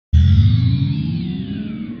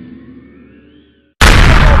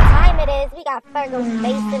is. We got Fuego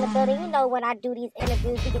Base in the building. You know when I do these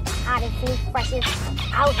interviews, we get the hottest, new, freshest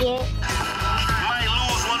out here. Might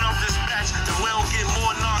lose one of this batch if we don't get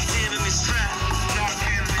more Narcan in this trap.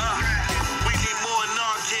 We need more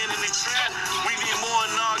Narcan in the trap. We need more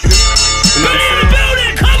Narcan. Benny in the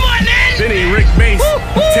building, come on, man! Benny, Rick Bass,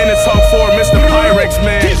 10 to talk for Mr. Pyrex,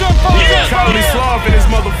 man. He's on fire. Yeah, Charlie Slav in this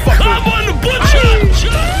motherfucker. Come on, the butcher!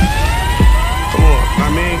 Come on, I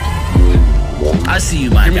mean, I see you,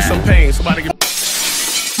 my give me some pain. Somebody give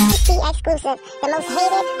Exclusive, the most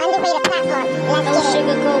hated, underrated platform. Let's get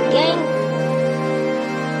Sugarcoat Gang.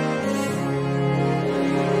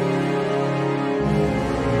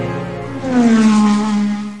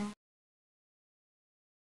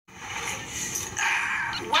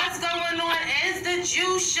 What's going on? It's the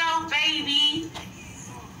Juice Show, baby.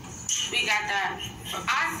 We got that.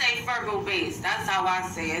 I say Fuego Base. That's how I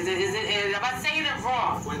say it. Is it? Am I saying it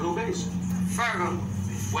wrong? Fuego Base. Fuego.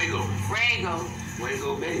 Fuego. Fuego.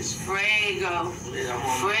 Fuego Base. Fuego. Yeah, I'm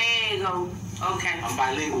on. Fuego. Okay. I'm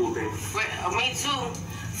bilingual, baby. Me too.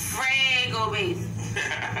 Fuego Base.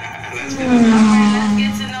 That's good. Alright,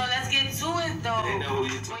 let's get to it though. They know who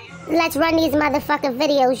you talking. Let's run these motherfucking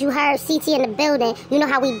videos. You heard CT in the building. You know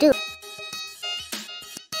how we do.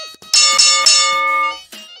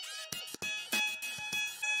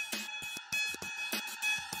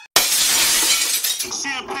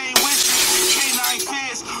 Champagne whiskey, K9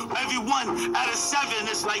 fears. Every 1 out of 7,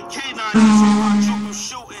 it's like K9.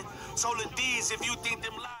 Shooting. Solar D's if you think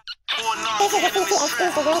them lies. More This is Narcan the in CT this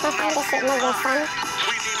exclusive. trap. You ain't gonna find this shit nowhere, son.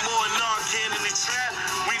 We need more Narcan in the trap.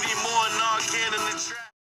 We need more Narcan in the trap.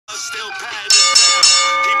 Still patting us down.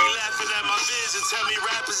 He be laughing at my vids and tell me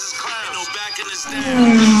rappers is clowns. Ain't no backing us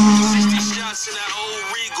down. 60 shots in that old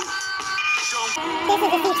Regal. This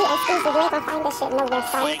is the CT exclusive. You ain't gonna find this shit nowhere,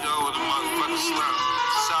 son. Fuego with a motherfucking slump.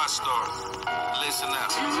 Side story. Listen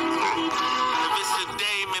up. If it's the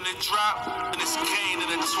Dame in the drop, then it's Kane in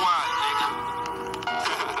the twat, nigga.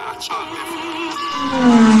 Talk different.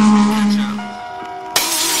 Catch up.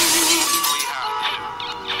 We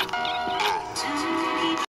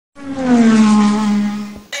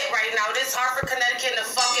Right now, this Hartford, Connecticut, the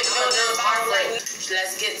fucking building.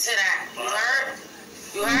 Let's get to that. You heard?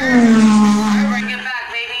 You heard? Alright, bring it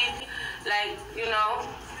back, baby. Like, you know.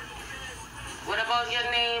 What about your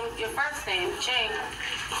name, your first name, Ching?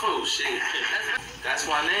 Oh shit. That's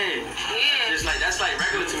my name. Yeah. It's like that's like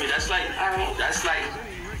regular to me. That's like Alright. that's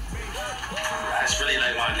really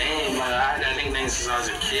like my name. Like I had that nickname since I was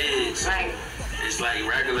a kid. So Right. it's like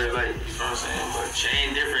regular, like you know what I'm saying? But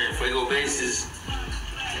Chain different. Fuego Base is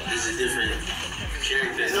a different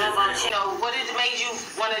character. You know about, what made you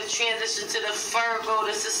want to transition to the Fuego,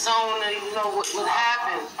 the Sasona, what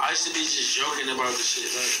happened? I used to be just joking about the shit.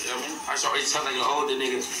 Like, you know what I mean? I used to always tell like an older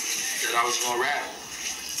nigga that I was gonna rap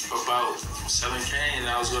about selling cane and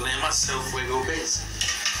I was gonna name myself Fuego Base.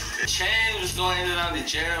 Chain was going in and out of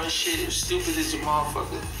jail and shit. It was stupid as a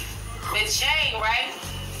motherfucker. With Chain, right?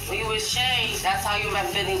 When you was Chain, that's how you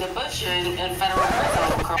met Benny the Butcher in federal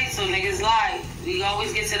prison. Okay, so niggas lie. We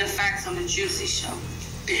always get to the facts on the Juicy Show.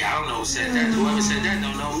 Yeah, I don't know who said that. Whoever said that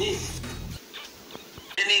don't know me.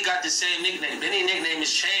 Benny got the same nickname. Benny nickname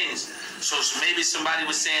is Chains. So maybe somebody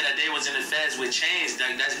was saying that they was in the feds with Chains.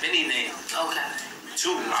 That's Benny name. Okay.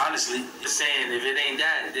 Too, honestly. Just saying if it ain't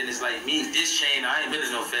that, then it's like me. This Chain, I ain't been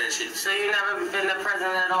in no fed shit. So you never been to prison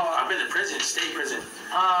at all? I've been to prison, state prison.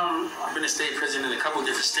 I've been to state prison in a couple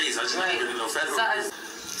different states. I just never been in no federal prison.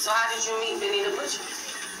 So how did you meet Benny the Butcher?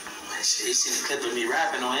 They seen a clip of me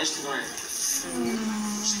rapping on Instagram.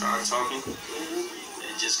 Started talking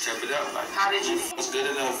and just kept it up. Like, How did you? it was good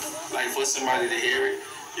enough, like for somebody to hear it.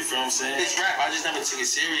 You feel what I'm saying? It's rap. I just never took it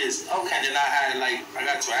serious. Okay. And then I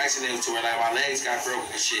got to an accident to where like my legs got broken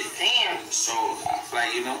and shit. Damn. So I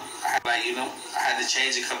had to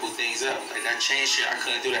change a couple things up. Like that chain shit, I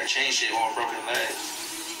couldn't do that chain shit on a broken leg.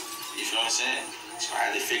 You feel what I'm saying? So I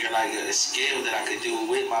had to figure like a skill that I could do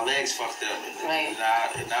with my legs fucked up. Right.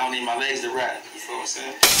 And I don't need my legs to rap. You feel what I'm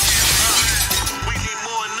saying? We need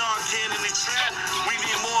more Narcan in the trap. We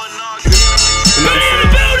need more Narcan. Benny in the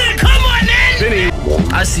building, come on, man! Benny,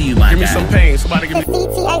 I see you, my give me some pain. Somebody give me. The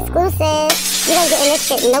CT exclusive. You ain't getting this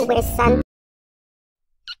shit nowhere, son.